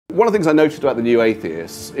One of the things I noticed about the new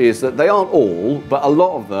atheists is that they aren't all, but a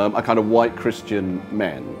lot of them are kind of white Christian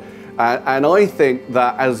men. And I think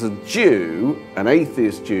that as a Jew, an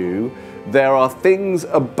atheist Jew, there are things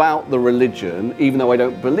about the religion, even though I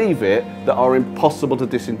don't believe it, that are impossible to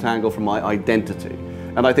disentangle from my identity.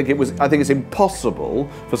 And I think it's impossible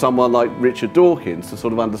for someone like Richard Dawkins to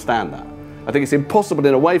sort of understand that. I think it's impossible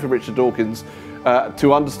in a way for Richard Dawkins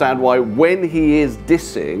to understand why, when he is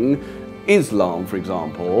dissing Islam, for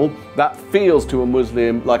example, that feels to a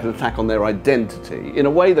Muslim like an attack on their identity, in a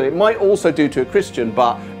way that it might also do to a Christian,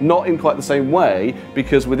 but not in quite the same way,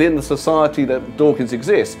 because within the society that Dawkins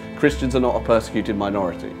exists, Christians are not a persecuted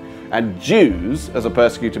minority. And Jews, as a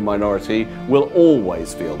persecuted minority, will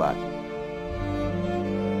always feel that.